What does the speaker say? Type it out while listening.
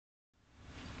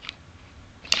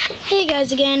Hey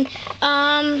guys again.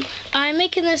 I'm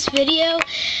making this video.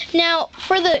 Now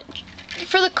for the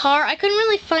car, I couldn't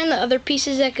really find the other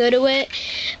pieces that go to it.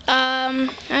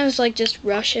 I was like just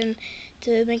rushing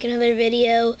to make another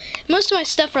video. Most of my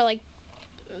stuff are like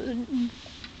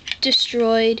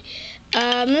destroyed.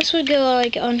 This would go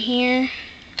like on here.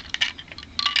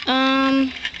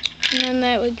 And then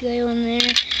that would go in there.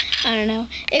 I don't know.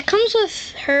 It comes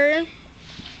with her.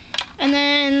 And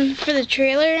then for the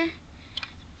trailer,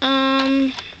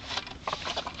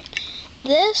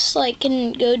 this like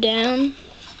can go down,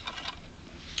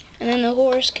 and then the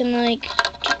horse can like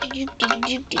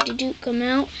come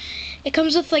out. It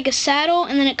comes with like a saddle,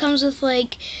 and then it comes with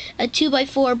like a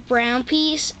 2x4 brown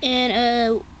piece and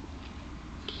a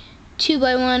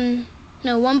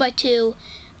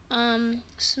 1x2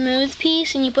 smooth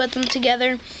piece, and you put them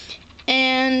together,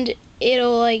 and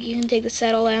it'll like, you can take the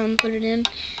saddle out and put it in.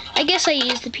 I guess I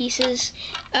used the pieces.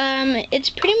 It's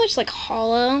pretty much like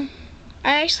hollow.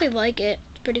 I actually like it.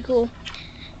 It's pretty cool.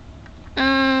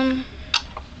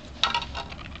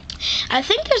 I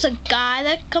think there's a guy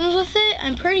that comes with it.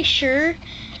 I'm pretty sure.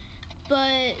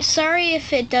 But sorry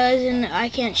if it does and I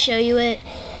can't show you it.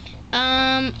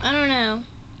 I don't know.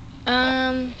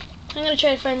 I'm gonna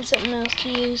try to find something else to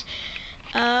use.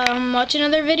 Watch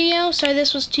another video. Sorry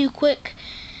this was too quick.